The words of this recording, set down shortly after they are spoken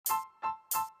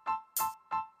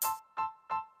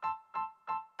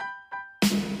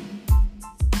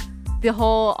The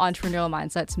whole entrepreneurial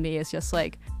mindset to me is just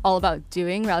like all about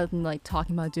doing rather than like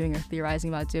talking about doing or theorizing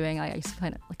about doing. I just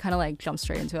kind of like jump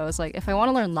straight into it. I was like, if I want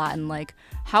to learn Latin, like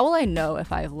how will I know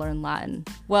if I've learned Latin?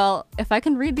 Well, if I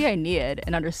can read the Aeneid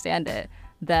and understand it,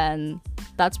 then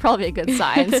that's probably a good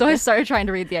sign. So I started trying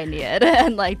to read the Aeneid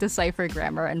and like decipher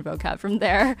grammar and vocab from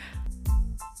there.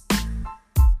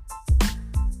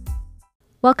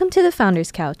 Welcome to the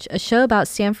Founders Couch, a show about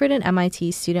Stanford and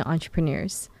MIT student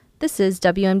entrepreneurs. This is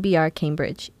WNBR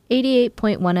Cambridge,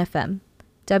 88.1 FM,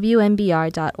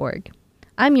 WNBR.org.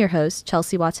 I'm your host,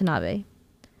 Chelsea Watanabe.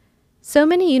 So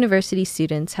many university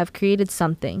students have created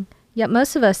something, yet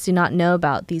most of us do not know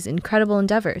about these incredible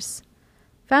endeavors.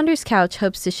 Founders Couch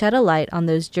hopes to shed a light on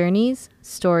those journeys,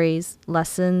 stories,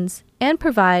 lessons, and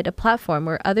provide a platform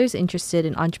where others interested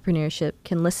in entrepreneurship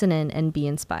can listen in and be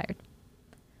inspired.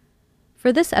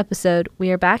 For this episode, we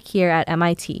are back here at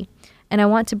MIT, and I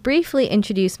want to briefly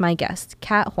introduce my guest,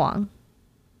 Kat Huang.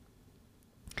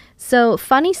 So,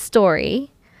 funny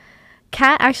story,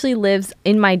 Kat actually lives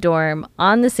in my dorm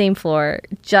on the same floor,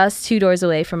 just 2 doors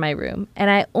away from my room, and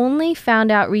I only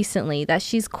found out recently that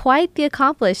she's quite the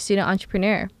accomplished student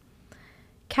entrepreneur.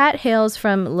 Kat hails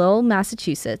from Lowell,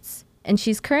 Massachusetts, and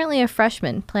she's currently a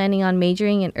freshman planning on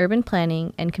majoring in urban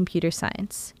planning and computer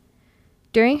science.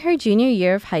 During her junior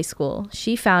year of high school,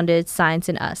 she founded Science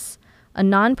and Us, a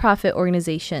nonprofit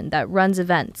organization that runs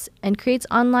events and creates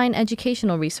online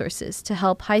educational resources to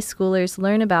help high schoolers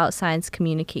learn about science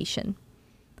communication.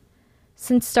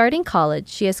 Since starting college,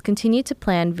 she has continued to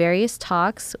plan various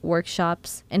talks,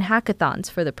 workshops, and hackathons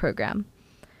for the program.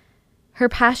 Her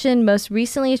passion most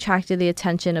recently attracted the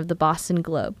attention of the Boston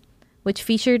Globe, which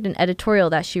featured an editorial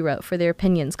that she wrote for their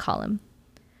opinions column.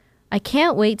 I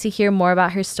can't wait to hear more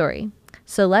about her story,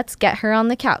 so let's get her on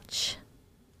the couch.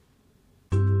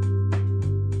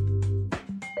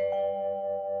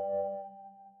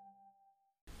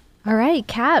 All right,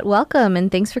 Kat, welcome,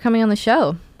 and thanks for coming on the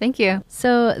show. Thank you.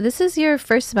 So this is your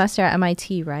first semester at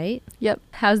MIT, right? Yep.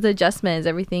 How's the adjustment? Has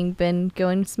everything been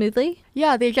going smoothly?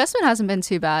 Yeah, the adjustment hasn't been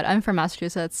too bad. I'm from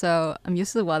Massachusetts, so I'm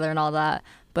used to the weather and all that.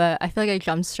 But I feel like I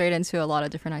jumped straight into a lot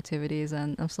of different activities,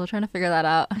 and I'm still trying to figure that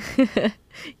out.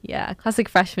 Yeah, classic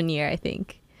freshman year, I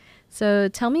think. So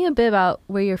tell me a bit about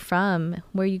where you're from,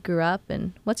 where you grew up,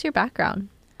 and what's your background?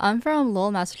 I'm from Lowell,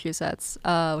 Massachusetts,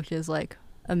 which is like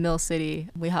a mill city.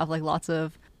 We have like lots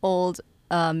of old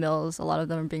mills. A lot of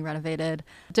them are being renovated.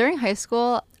 During high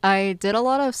school, I did a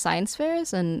lot of science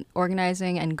fairs and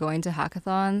organizing and going to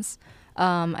hackathons.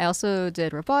 I also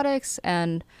did robotics,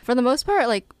 and for the most part,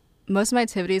 like most of my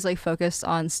activities like focused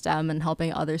on STEM and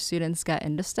helping other students get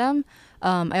into STEM.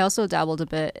 I also dabbled a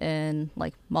bit in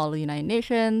like Model United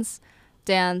Nations,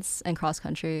 dance, and cross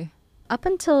country. Up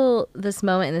until this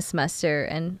moment in the semester,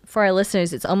 and for our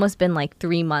listeners, it's almost been like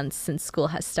 3 months since school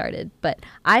has started, but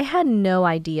I had no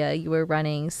idea you were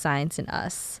running Science and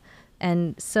Us.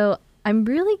 And so I'm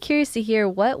really curious to hear,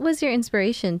 what was your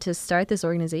inspiration to start this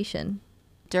organization?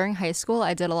 During high school,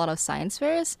 I did a lot of science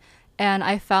fairs, and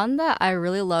I found that I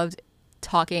really loved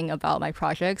talking about my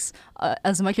projects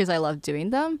as much as I loved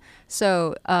doing them.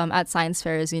 So at science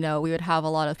fairs, we would have a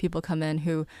lot of people come in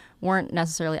who weren't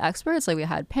necessarily experts. Like we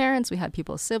had parents, we had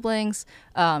people's siblings,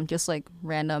 just like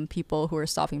random people who were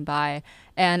stopping by.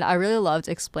 And I really loved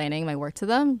explaining my work to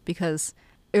them because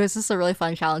it was just a really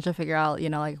fun challenge to figure out,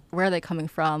 like where are they coming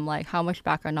from? Like how much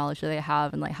background knowledge do they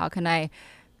have? And like how can I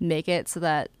make it so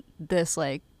that this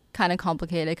like kind of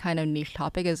complicated, kind of niche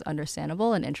topic is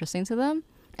understandable and interesting to them?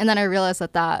 And then I realized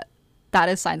that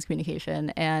is science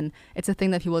communication, and it's a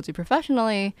thing that people do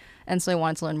professionally, and so I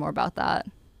wanted to learn more about that.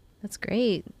 That's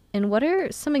great. And what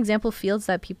are some example fields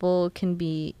that people can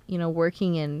be,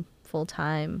 working in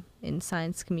full-time in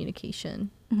science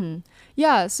communication? Mm-hmm.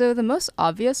 Yeah, so the most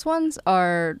obvious ones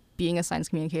are being a science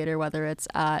communicator, whether it's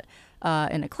at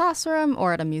in a classroom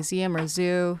or at a museum or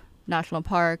zoo, national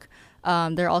park.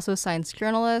 There are also science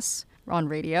journalists on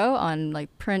radio, on like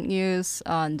print news,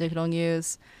 on digital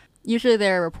news. Usually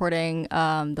they're reporting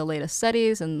the latest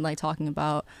studies and like talking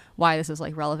about why this is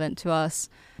like relevant to us.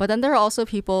 But then there are also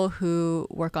people who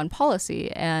work on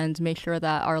policy and make sure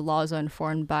that our laws are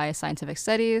informed by scientific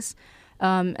studies.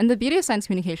 And the beauty of science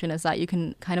communication is that you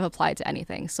can kind of apply it to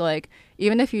anything. So like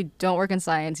even if you don't work in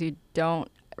science, you don't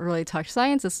really touch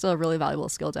science, it's still a really valuable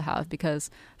skill to have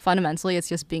because fundamentally it's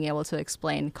just being able to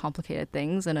explain complicated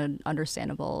things in an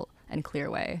understandable and clear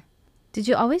way. Did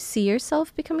you always see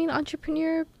yourself becoming an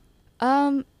entrepreneur?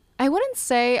 I wouldn't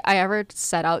say I ever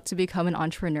set out to become an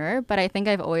entrepreneur, but I think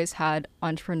I've always had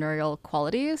entrepreneurial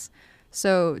qualities.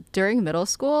 So during middle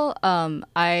school,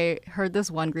 I heard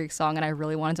this one Greek song and I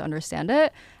really wanted to understand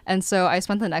it. And so I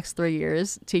spent the next 3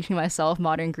 years teaching myself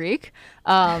modern Greek.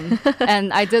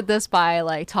 And I did this by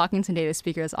like talking to native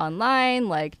speakers online,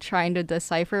 like trying to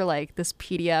decipher like this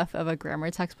PDF of a grammar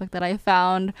textbook that I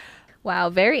found.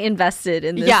 Wow, very invested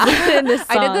in this. Yeah, in this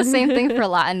song. I did the same thing for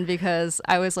Latin because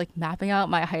I was like mapping out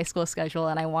my high school schedule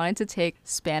and I wanted to take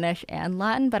Spanish and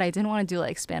Latin, but I didn't want to do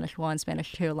like Spanish 1,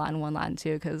 Spanish 2, Latin 1, Latin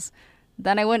 2 because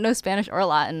then I wouldn't know Spanish or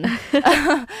Latin.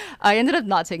 I ended up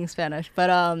not taking Spanish,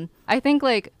 but I think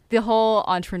like the whole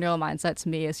entrepreneurial mindset to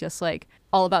me is just like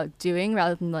all about doing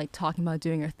rather than like talking about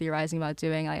doing or theorizing about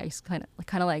doing. I just kind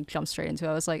of like jumped straight into it.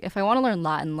 I was like, if I want to learn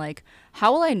Latin, like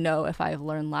how will I know if I've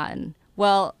learned Latin?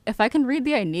 Well, if I can read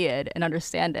the Aeneid and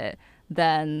understand it,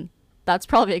 then that's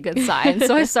probably a good sign.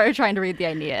 So I started trying to read the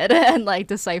Aeneid and like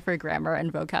decipher grammar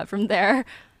and vocab from there.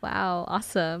 Wow,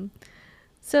 awesome.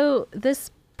 So this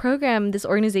program, this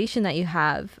organization that you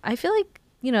have, I feel like,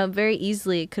 very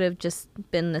easily it could have just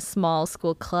been a small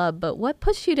school club, but what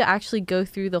pushed you to actually go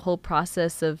through the whole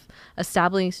process of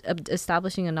establishing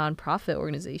a nonprofit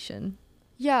organization?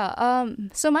 Yeah,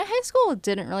 so my high school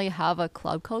didn't really have a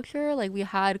club culture. Like we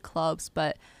had clubs,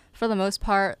 but for the most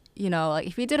part, like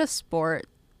if you did a sport,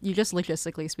 you just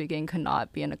logistically speaking could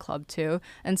not be in a club too.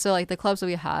 And so like the clubs that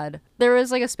we had, there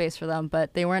was like a space for them,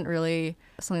 but they weren't really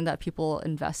something that people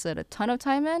invested a ton of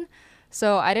time in.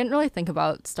 So I didn't really think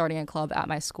about starting a club at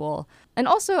my school. And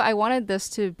also I wanted this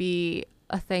to be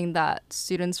a thing that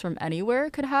students from anywhere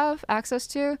could have access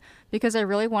to because I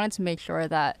really wanted to make sure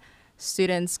that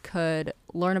students could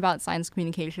learn about science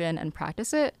communication and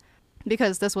practice it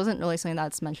because this wasn't really something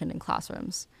that's mentioned in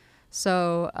classrooms.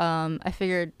 So I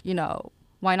figured,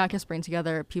 why not just bring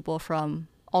together people from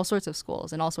all sorts of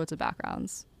schools and all sorts of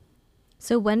backgrounds?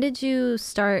 So when did you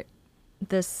start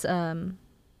this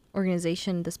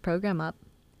organization, this program up?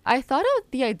 I thought of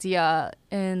the idea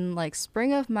in like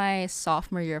spring of my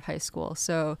sophomore year of high school.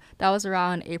 So that was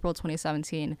around April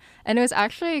 2017. And it was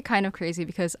actually kind of crazy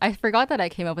because I forgot that I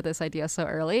came up with this idea so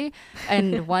early.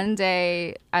 And one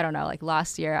day, I don't know, like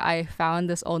last year, I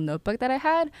found this old notebook that I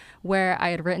had where I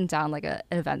had written down like an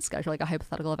event schedule, like a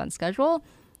hypothetical event schedule.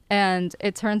 And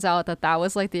it turns out that that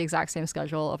was like the exact same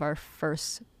schedule of our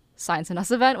first Science and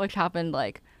Us event, which happened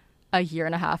like a year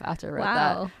and a half after I wrote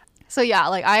that. So yeah,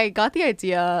 like I got the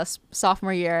idea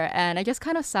sophomore year and I just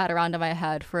kind of sat around in my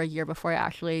head for a year before I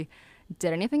actually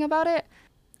did anything about it.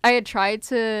 I had tried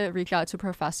to reach out to a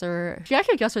professor. She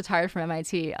actually just retired from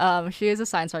MIT. She is a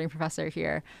science writing professor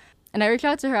here. And I reached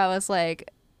out to her. I was like,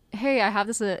 hey, I have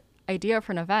this idea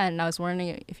for an event and I was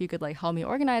wondering if you could like help me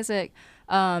organize it.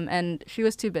 And she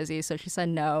was too busy, so she said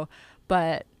no.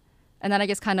 And then I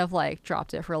just kind of like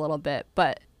dropped it for a little bit.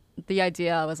 But the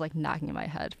idea was like nagging in my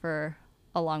head for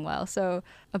a long while. So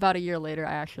about a year later,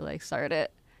 I actually like started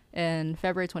it in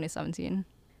February 2017.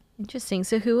 Interesting.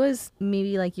 So who was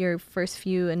maybe like your first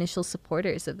few initial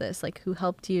supporters of this? Like who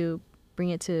helped you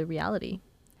bring it to reality?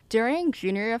 During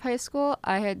junior year of high school,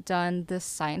 I had done this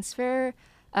science fair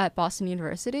at Boston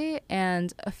University,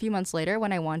 and a few months later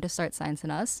when I wanted to start Science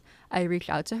and Us, I reached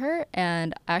out to her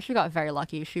and I actually got very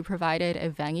lucky. She provided a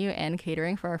venue and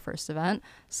catering for our first event,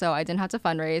 so I didn't have to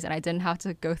fundraise and I didn't have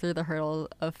to go through the hurdle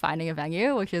of finding a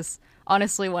venue, which is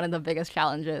honestly one of the biggest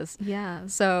challenges. Yeah.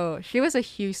 So she was a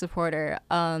huge supporter.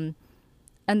 And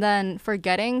then for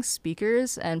getting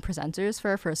speakers and presenters for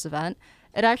our first event,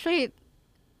 it actually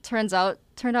turned out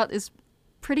is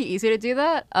pretty easy to do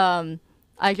that.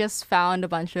 I just found a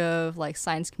bunch of like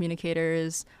science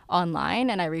communicators online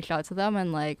and I reached out to them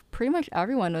and like pretty much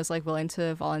everyone was like willing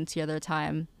to volunteer their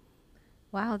time.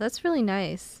 Wow, that's really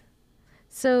nice.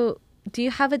 So do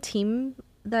you have a team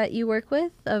that you work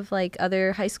with of like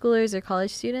other high schoolers or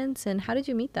college students, and how did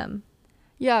you meet them?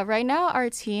 Yeah, right now our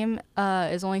team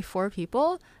is only 4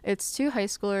 people. It's 2 high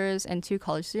schoolers and 2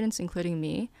 college students, including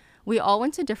me. We all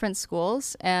went to different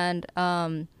schools and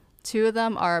 2 of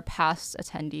them are past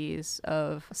attendees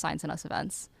of Science and Us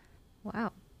events.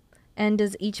 Wow. And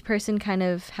does each person kind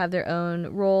of have their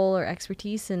own role or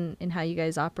expertise in how you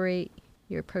guys operate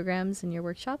your programs and your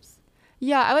workshops?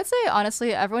 Yeah, I would say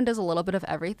honestly, everyone does a little bit of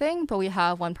everything, but we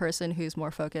have one person who's more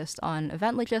focused on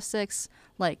event logistics,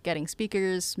 like getting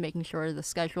speakers, making sure the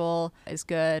schedule is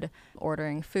good,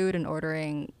 ordering food and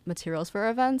ordering materials for our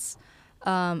events.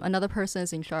 Another person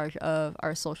is in charge of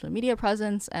our social media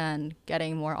presence and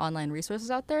getting more online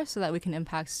resources out there so that we can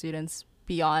impact students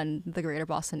beyond the greater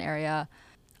Boston area.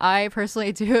 I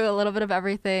personally do a little bit of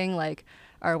everything, like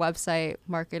our website,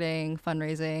 marketing,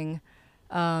 fundraising.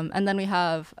 And then we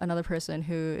have another person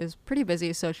who is pretty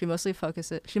busy, so she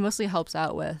mostly helps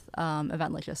out with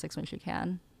event logistics when she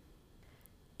can.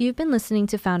 You've been listening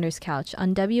to Founders Couch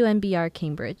on WNBR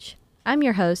Cambridge. I'm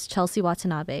your host, Chelsea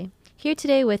Watanabe, here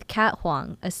today with Kat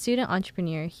Huang, a student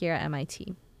entrepreneur here at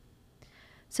MIT.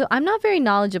 So I'm not very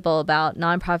knowledgeable about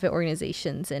nonprofit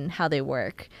organizations and how they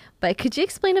work, but could you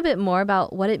explain a bit more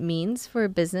about what it means for a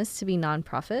business to be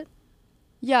nonprofit?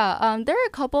 Yeah, there are a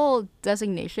couple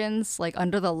designations like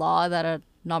under the law that a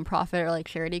nonprofit or like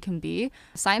charity can be.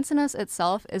 Science in Us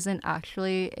itself isn't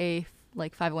actually a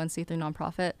like 501c3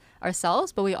 nonprofit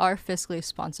ourselves, but we are fiscally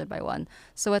sponsored by one.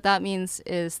 So what that means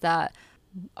is that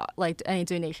like any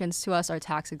donations to us are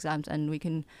tax exempt, and we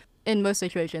can, in most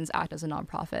situations, act as a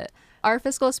nonprofit. Our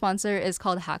fiscal sponsor is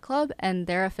called Hat Club, and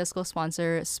they're a fiscal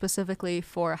sponsor specifically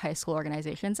for high school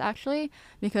organizations, actually,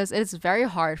 because it's very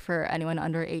hard for anyone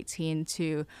under 18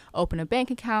 to open a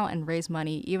bank account and raise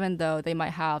money, even though they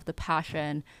might have the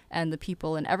passion and the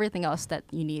people and everything else that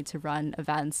you need to run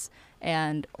events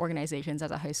and organizations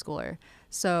as a high schooler.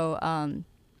 So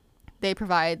they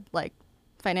provide like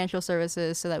financial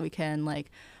services so that we can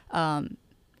like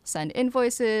send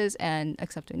invoices and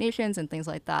accept donations and things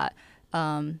like that.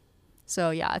 So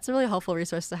yeah, it's a really helpful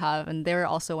resource to have, and they were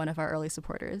also one of our early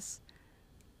supporters.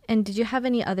 And did you have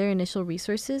any other initial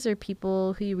resources or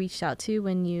people who you reached out to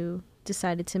when you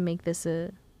decided to make this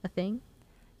a thing?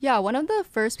 Yeah, one of the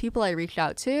first people I reached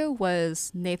out to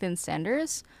was Nathan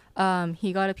Sanders.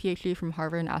 He got a PhD from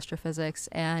Harvard in astrophysics,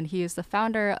 and he is the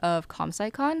founder of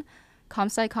ComSciCon.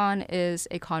 ComSciCon is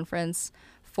a conference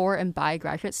for and by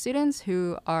graduate students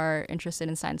who are interested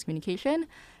in science communication.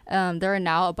 There are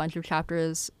now a bunch of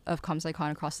chapters of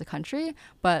ComSciCon across the country,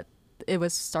 but it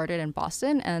was started in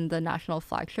Boston, and the national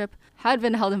flagship had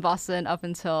been held in Boston up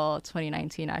until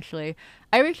 2019, actually.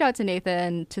 I reached out to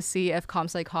Nathan to see if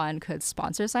ComSciCon could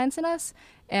sponsor Science in Us,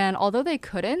 and although they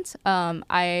couldn't,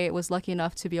 I was lucky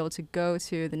enough to be able to go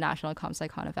to the national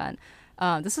ComSciCon event.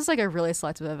 This is like a really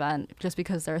selective event just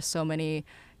because there are so many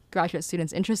graduate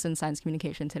students interested in science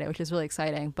communication today, which is really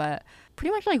exciting. But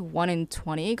pretty much like 1 in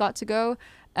 20 got to go.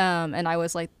 And I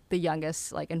was like the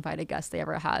youngest like invited guest they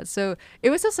ever had. So it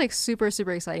was just like super,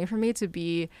 super exciting for me to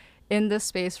be in this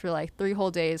space for like 3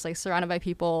 whole days, like surrounded by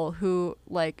people who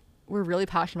like were really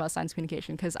passionate about science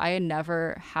communication, because I had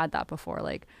never had that before.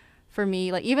 Like for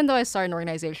me, like even though I started an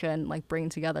organization, like bringing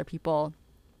together people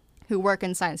who work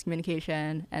in science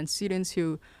communication and students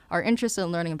who are interested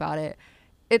in learning about it,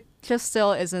 it just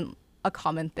still isn't a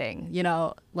common thing. You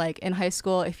know, like in high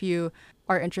school, if you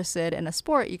are interested in a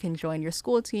sport, you can join your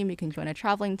school team, you can join a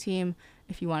traveling team.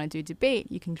 If you want to do debate,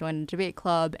 you can join a debate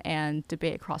club and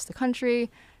debate across the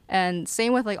country. And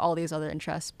same with like all these other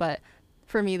interests. But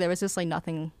for me, there was just like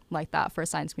nothing like that for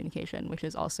science communication, which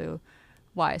is also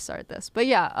why I started this. But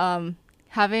yeah,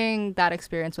 having that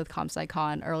experience with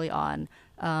ComSciCon early on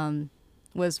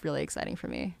was really exciting for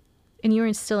me. And you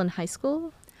were still in high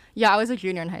school? Yeah, I was a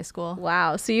junior in high school.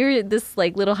 Wow. So you're this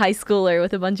like little high schooler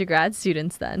with a bunch of grad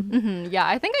students then. Mm-hmm. Yeah,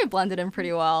 I think I blended in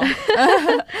pretty well.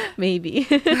 Maybe.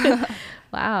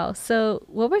 Wow. So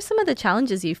what were some of the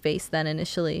challenges you faced then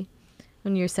initially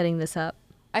when you were setting this up?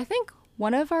 I think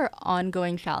one of our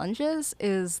ongoing challenges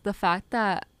is the fact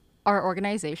that our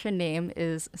organization name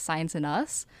is Science in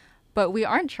Us, but we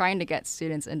aren't trying to get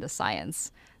students into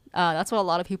science. That's what a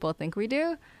lot of people think we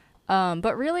do.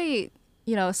 But really,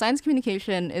 you know, science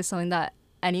communication is something that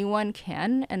anyone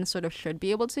can and sort of should be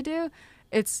able to do.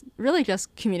 It's really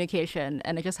just communication,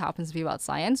 and it just happens to be about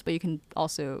science, but you can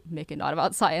also make it not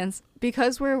about science.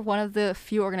 Because we're one of the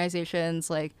few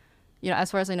organizations, like, you know, as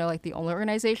far as I know, like the only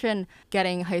organization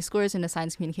getting high schoolers into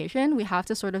science communication, we have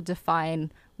to sort of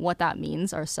define what that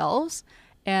means ourselves.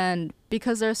 And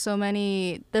because there's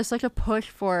such a push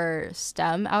for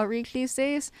STEM outreach these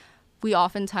days, we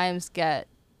oftentimes get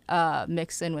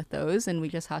mixed in with those, and we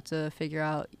just have to figure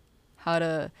out how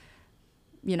to,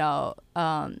 you know,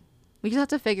 we just have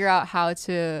to figure out how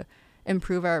to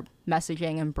improve our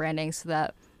messaging and branding so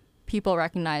that people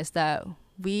recognize that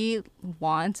we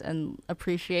want and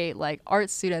appreciate like art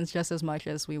students just as much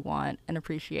as we want and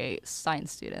appreciate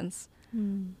science students.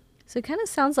 So it kind of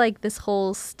sounds like this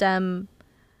whole STEM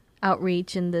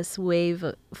outreach and this wave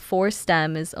for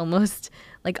STEM is almost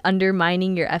like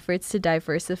undermining your efforts to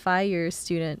diversify your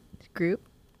student group.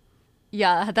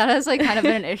 Yeah, that has like kind of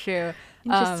been an issue.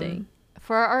 Interesting.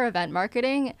 For our event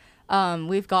marketing,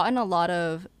 we've gotten a lot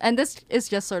of, and this is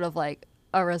just sort of like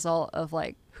a result of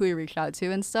like who we reached out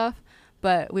to and stuff,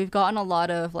 but we've gotten a lot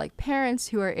of like parents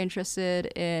who are interested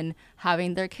in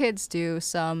having their kids do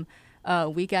some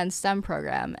weekend STEM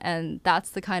program, and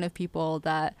that's the kind of people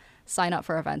that sign up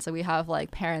for events. So we have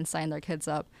like parents sign their kids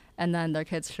up, and then their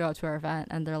kids show up to our event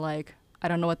and they're like, I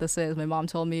don't know what this is. My mom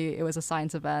told me it was a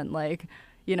science event. Like,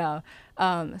 you know.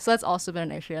 So that's also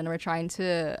been an issue, and we're trying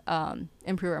to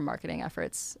improve our marketing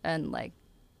efforts and like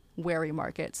where we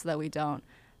market so that we don't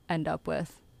end up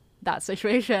with that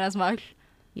situation as much.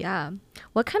 Yeah.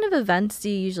 What kind of events do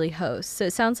you usually host? So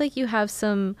it sounds like you have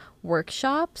some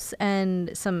workshops and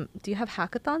do you have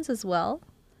hackathons as well?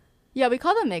 Yeah, we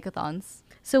call them makeathons.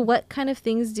 So what kind of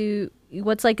things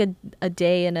what's like a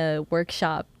day in a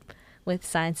workshop with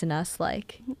Science and Us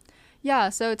like? Yeah,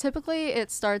 so typically it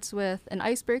starts with an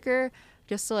icebreaker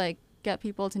just to like get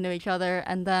people to know each other,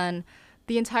 and then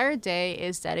the entire day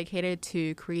is dedicated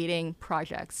to creating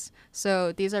projects.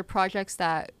 So these are projects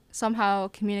that somehow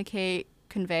communicate,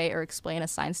 convey, or explain a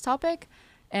science topic.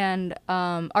 And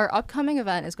our upcoming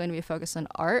event is going to be focused on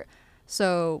art.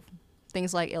 So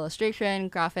things like illustration,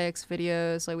 graphics,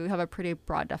 videos, like we have a pretty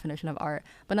broad definition of art.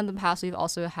 But in the past, we've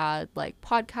also had like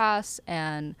podcasts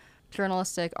and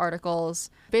journalistic articles.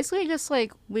 Basically just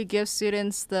like we give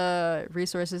students the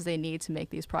resources they need to make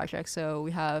these projects. So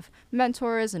we have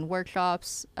mentors and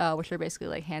workshops, which are basically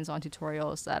like hands-on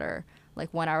tutorials that are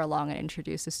like 1 hour long and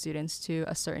introduce the students to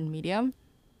a certain medium.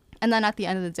 And then at the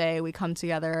end of the day, we come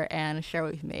together and share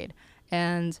what we've made.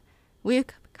 And we've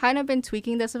kind of been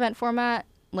tweaking this event format.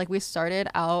 Like we started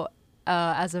out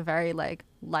as a very like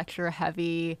lecture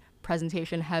heavy,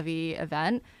 presentation heavy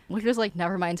event, which was like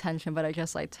never my intention, but it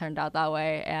just like turned out that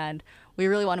way. And we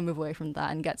really want to move away from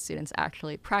that and get students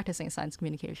actually practicing science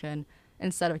communication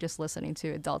instead of just listening to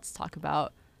adults talk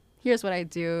about, here's what I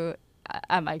do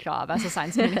at my job as a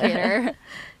science communicator.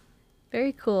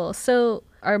 Very cool. So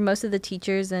are most of the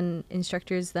teachers and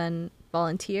instructors then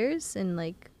volunteers and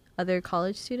like other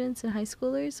college students and high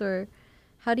schoolers, or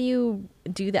how do you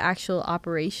do the actual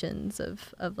operations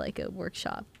of like a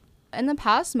workshop? In the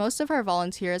past, most of our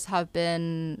volunteers have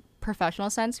been professional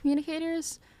science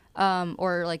communicators,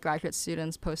 or like graduate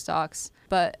students, postdocs.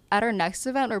 But at our next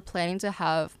event, we're planning to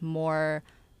have more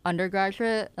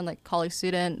undergraduate and like college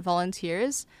student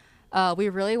volunteers. We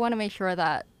really want to make sure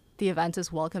that the event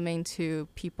is welcoming to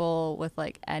people with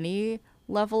like any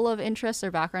level of interest or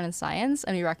background in science.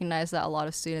 And we recognize that a lot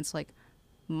of students like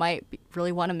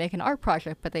really want to make an art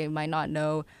project, but they might not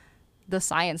know the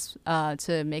science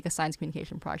to make a science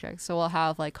communication project. So we'll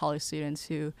have like college students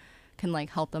who can like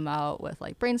help them out with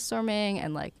like brainstorming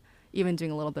and like even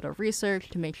doing a little bit of research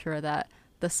to make sure that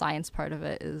the science part of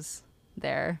it is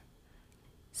there.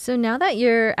 So now that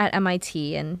you're at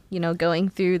MIT and, you know, going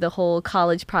through the whole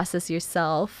college process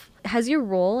yourself, has your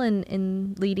role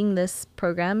in leading this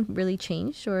program really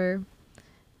changed, or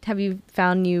have you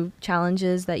found new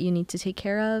challenges that you need to take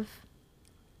care of?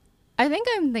 I think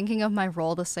I'm thinking of my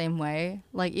role the same way.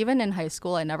 Like even in high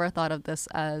school, I never thought of this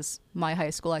as my high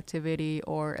school activity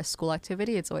or a school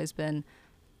activity. It's always been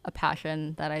a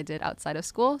passion that I did outside of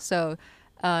school. So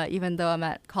even though I'm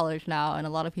at college now and a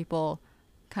lot of people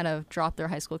kind of drop their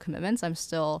high school commitments, I'm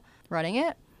still running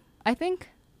it. I think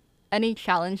any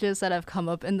challenges that have come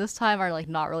up in this time are like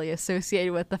not really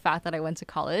associated with the fact that I went to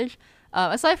college,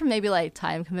 aside from maybe like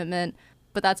time commitment,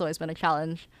 but that's always been a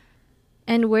challenge.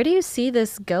 And where do you see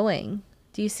this going?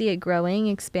 Do you see it growing,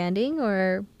 expanding,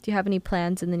 or do you have any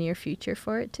plans in the near future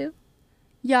for it too?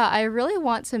 Yeah, I really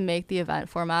want to make the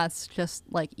event formats just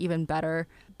like even better.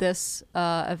 This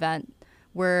event,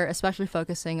 we're especially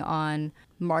focusing on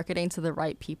marketing to the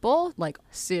right people, like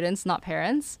students, not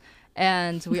parents.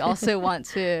 And we also want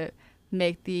to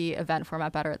make the event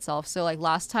format better itself. So like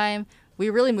last time, we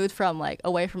really moved from like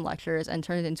away from lectures and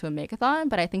turned it into a makeathon,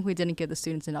 but I think we didn't give the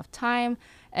students enough time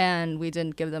and we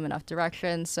didn't give them enough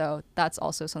direction. So that's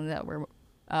also something that we're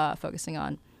focusing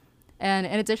on. And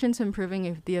in addition to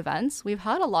improving the events, we've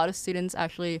had a lot of students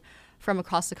actually from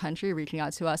across the country reaching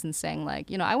out to us and saying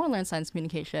like, you know, I want to learn science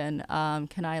communication.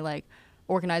 Can I like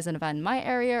organize an event in my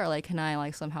area, or like, can I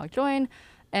like somehow join?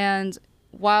 And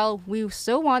while we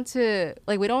still want to,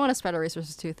 like, we don't want to spread our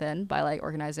resources too thin by like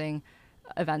organizing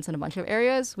events in a bunch of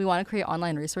areas, we want to create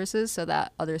online resources so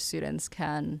that other students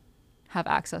can have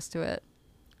access to it.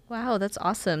 Wow, that's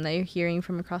awesome that you're hearing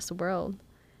from across the world.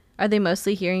 Are they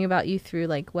mostly hearing about you through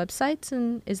like websites,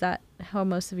 and is that how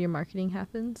most of your marketing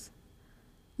happens?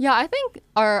 Yeah, I think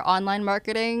our online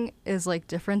marketing is like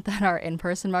different than our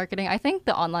in-person marketing. I think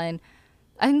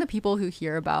the people who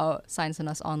hear about Science and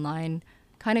Us online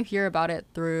kind of hear about it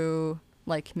through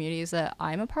like communities that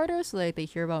I'm a part of. So like they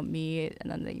hear about me and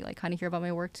then they like kind of hear about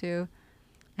my work too.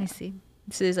 I see.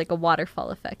 So there's like a waterfall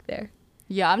effect there.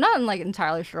 Yeah, I'm not like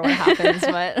entirely sure what happens,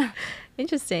 but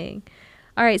Interesting.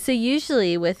 All right, so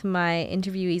usually with my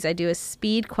interviewees, I do a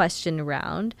speed question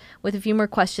round with a few more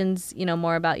questions, you know,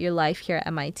 more about your life here at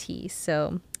MIT.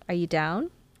 So are you down?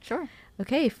 sure.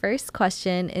 Okay, first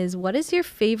question is, what is your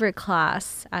favorite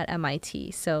class at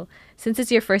MIT? So since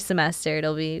it's your first semester,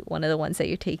 it'll be one of the ones that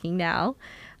you're taking now.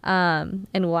 And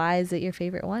why is it your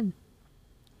favorite one?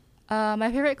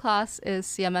 My favorite class is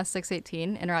CMS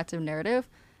 618, Interactive Narrative.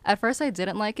 At first, I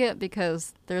didn't like it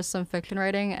because there's some fiction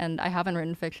writing, and I haven't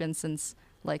written fiction since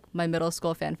like my middle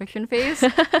school fan fiction phase.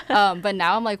 But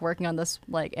now I'm like working on this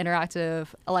like interactive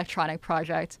electronic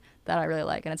project that I really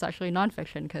like, and it's actually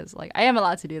nonfiction because like I am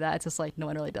allowed to do that. It's just like no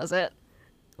one really does it.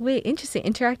 Wait, interesting.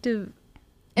 Interactive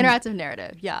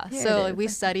Narrative, yeah. So narrative. like, we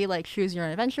study like choose your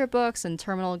own adventure books and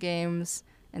terminal games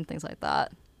and things like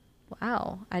that.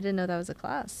 Wow, I didn't know that was a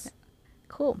class.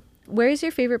 Cool. Where is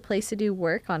your favorite place to do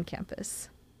work on campus?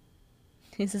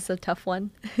 Is this a tough one?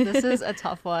 This is a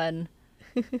tough one.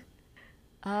 Is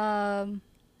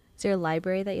there a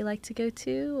library that you like to go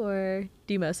to, or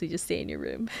do you mostly just stay in your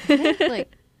room? I think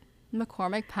like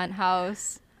McCormick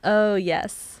Penthouse, Oh,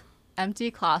 yes.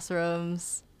 empty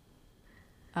classrooms,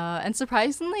 and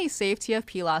surprisingly, Save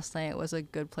TFP last night was a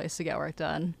good place to get work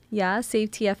done. Yeah,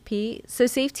 Save TFP. So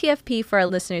Save TFP, for our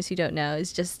listeners who don't know,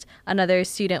 is just another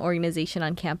student organization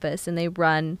on campus, and they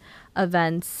run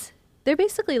events. They're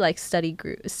basically like study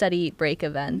break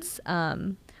events.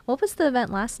 What was the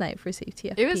event last night for Save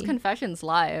TFP? It was Confessions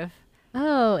Live.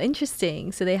 Oh,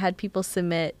 interesting. So they had people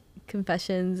submit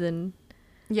confessions and...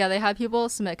 Yeah, they had people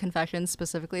submit confessions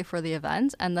specifically for the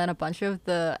event, and then a bunch of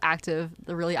the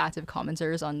really active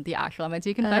commenters on the actual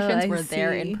MIT confessions I were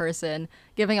there see. in person,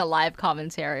 giving a live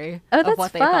commentary Oh, of that's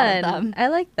what they fun. thought of them. I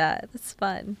like that. That's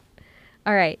fun.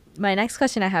 All right. My next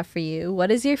question I have for you. What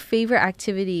is your favorite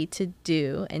activity to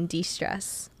do and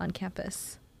de-stress on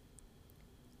campus?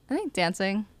 I think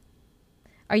dancing.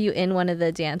 Are you in one of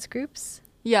the dance groups?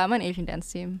 Yeah, I'm on Asian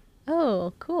dance team.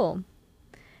 Oh, cool.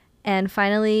 And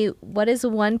finally, what is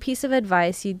one piece of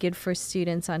advice you'd give for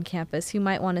students on campus who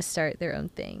might want to start their own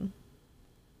thing?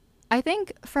 I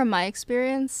think from my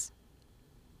experience,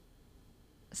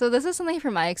 so this is something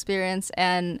from my experience,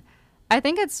 and I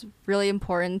think it's really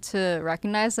important to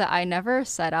recognize that I never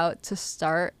set out to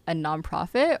start a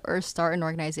nonprofit or start an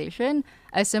organization.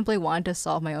 I simply wanted to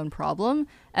solve my own problem,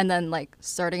 and then like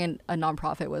starting a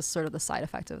nonprofit was sort of the side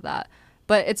effect of that.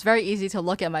 But it's very easy to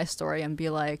look at my story and be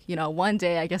like, you know, one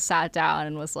day I just sat down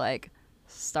and was like,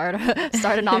 start a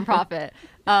nonprofit.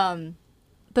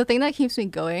 The thing that keeps me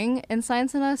going in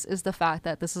Science and Us is the fact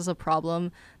that this is a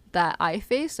problem that I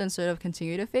faced and sort of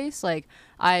continue to face. Like,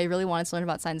 I really wanted to learn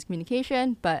about science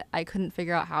communication, but I couldn't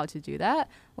figure out how to do that.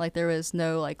 Like, there was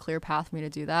no like clear path for me to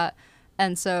do that.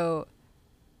 And so,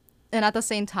 and at the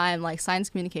same time, like, science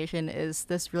communication is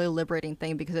this really liberating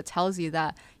thing because it tells you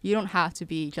that you don't have to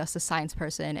be just a science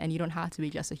person and you don't have to be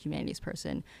just a humanities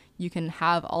person. You can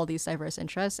have all these diverse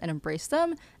interests and embrace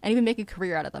them and even make a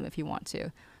career out of them if you want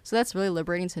to. So that's really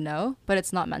liberating to know, but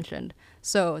it's not mentioned.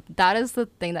 So that is the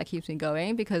thing that keeps me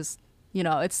going because, you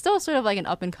know, it's still sort of like an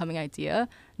up and coming idea.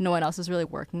 No one else is really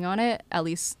working on it, at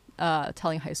least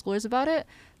telling high schoolers about it.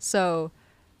 So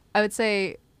I would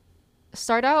say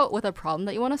start out with a problem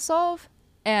that you want to solve.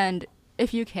 And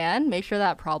if you can, make sure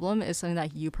that problem is something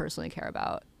that you personally care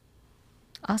about.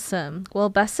 Awesome. Well,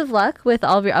 best of luck with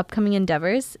all of your upcoming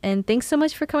endeavors. And thanks so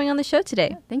much for coming on the show today.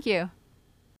 Yeah, thank you.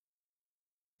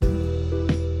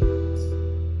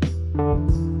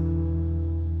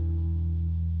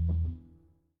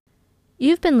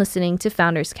 You've been listening to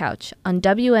Founders Couch on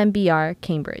WMBR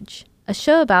Cambridge, a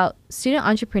show about student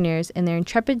entrepreneurs and their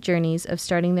intrepid journeys of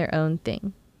starting their own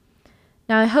thing.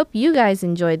 Now, I hope you guys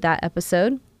enjoyed that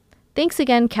episode. Thanks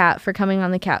again, Kat, for coming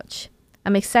on the couch.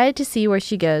 I'm excited to see where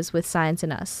she goes with Science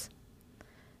and Us.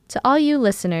 To all you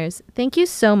listeners, thank you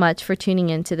so much for tuning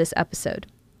in to this episode.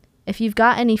 If you've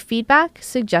got any feedback,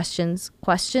 suggestions,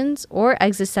 questions, or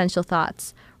existential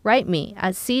thoughts, write me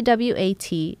at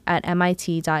cwat@mit.edu.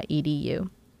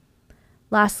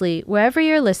 Lastly, wherever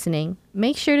you're listening,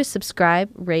 make sure to subscribe,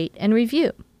 rate, and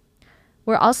review.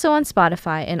 We're also on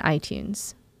Spotify and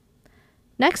iTunes.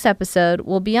 Next episode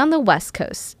will be on the West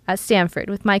Coast at Stanford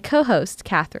with my co-host,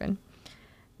 Catherine.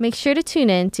 Make sure to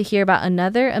tune in to hear about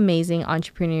another amazing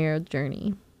entrepreneurial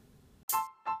journey.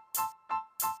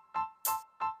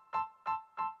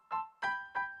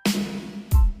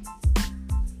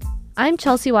 I'm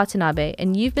Chelsea Watanabe,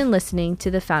 and you've been listening to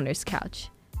The Founders Couch.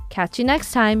 Catch you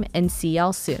next time, and see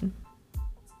y'all soon.